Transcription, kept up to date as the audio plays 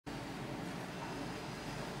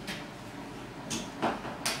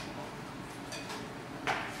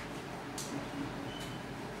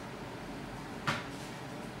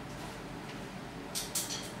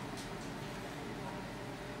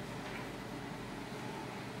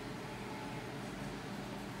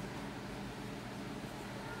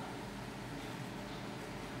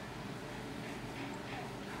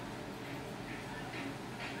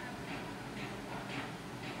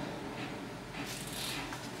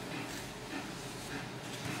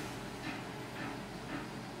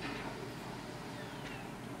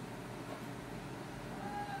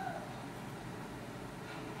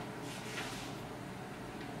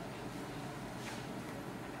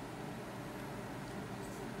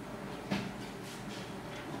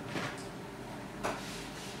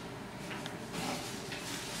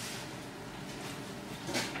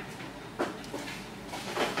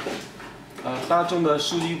大众的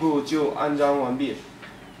数据库就安装完毕。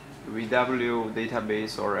VW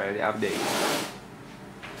database already updated.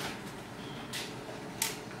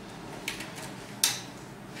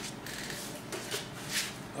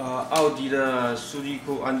 奥迪的数据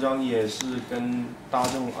库安装也是跟大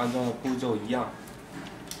众安装的步骤一样。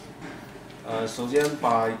首先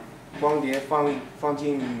把光碟放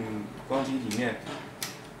进光机里面。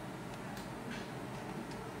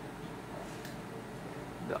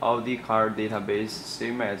 The Audi car database,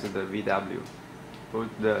 same as the VW. Put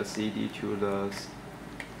the CD to the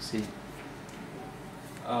CD.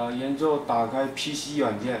 然后打开 PC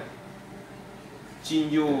软件，进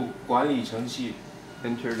入管理程序。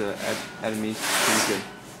Enter the administration.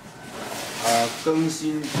 更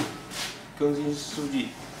新数据。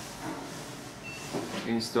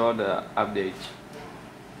Install the update.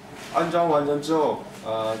 安装完成之后，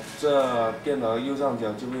这电脑右上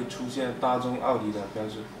角就会出现大众奥迪的标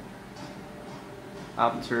志。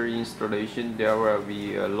After installation, there will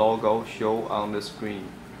be a logo show on the screen,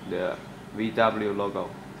 the VW logo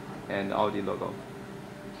and Audi logo.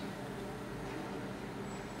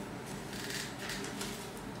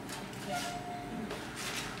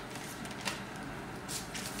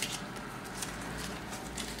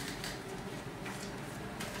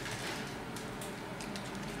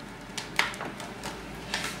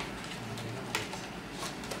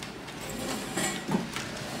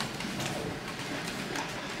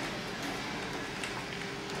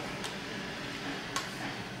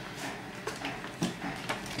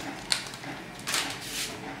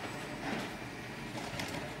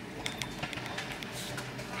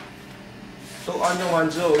 都安装完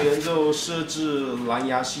之后，然后设置蓝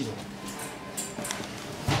牙系统。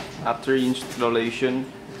After installation,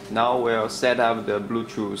 now we'll set up the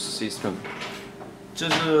Bluetooth system. 这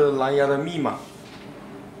是蓝牙的密码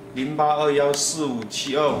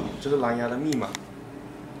，08214575，这是蓝牙的密码。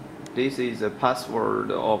This is the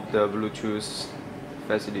password of the Bluetooth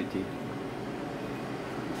facility.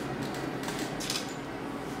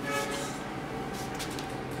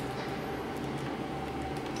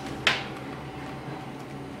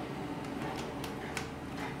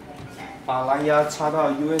 把蓝牙插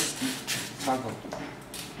到 USB 插口。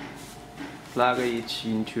Plug it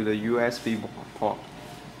into the USB port.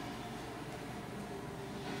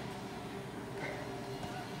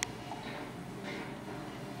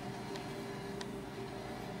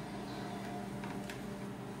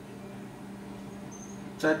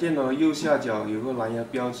 在电脑的右下角有个蓝牙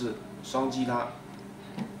标志，双击它。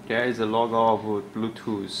There is a logo of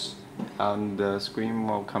Bluetooth on the screen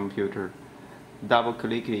of computer. Double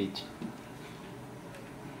click it.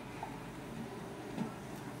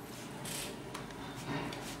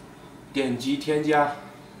 点击添加。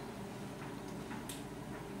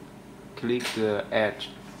Click the Add.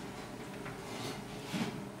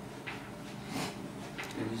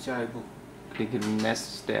 点击下一步。Click the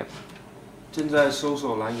next step. 正在搜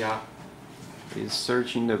索蓝牙。Is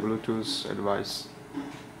searching the Bluetooth advice.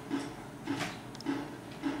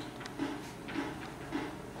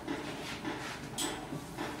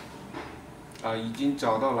 已经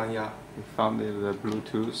找到蓝牙。We found the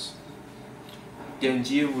Bluetooth. 点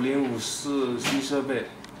击5054新设备。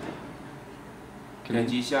点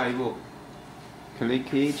击下一步。Click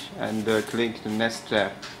it and click the next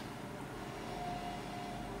step.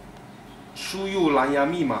 输入蓝牙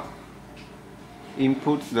密码。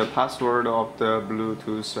Input the password of the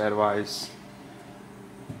Bluetooth advice.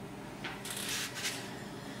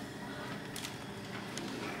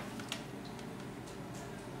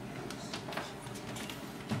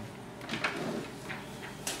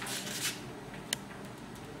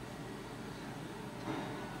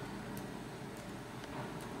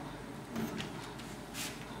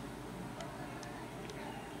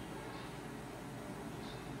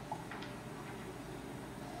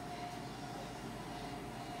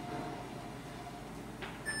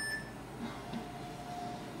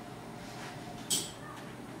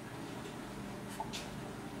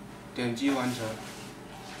点击完成。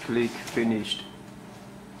Click Finished.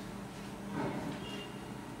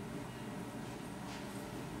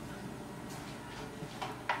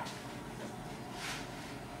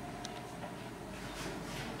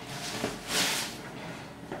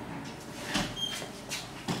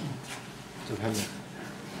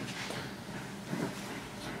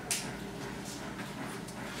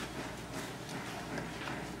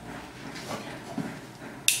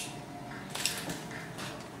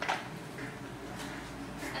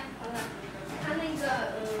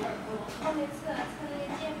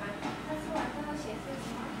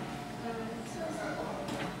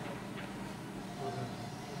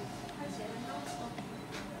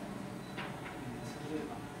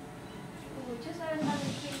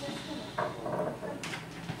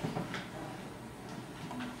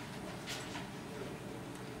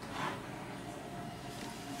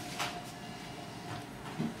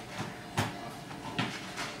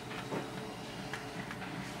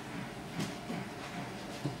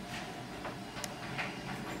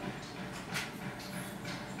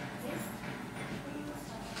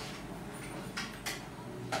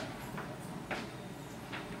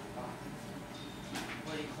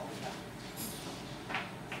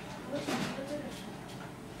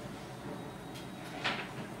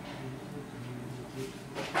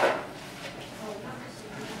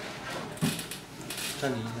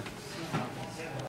 暂停一下。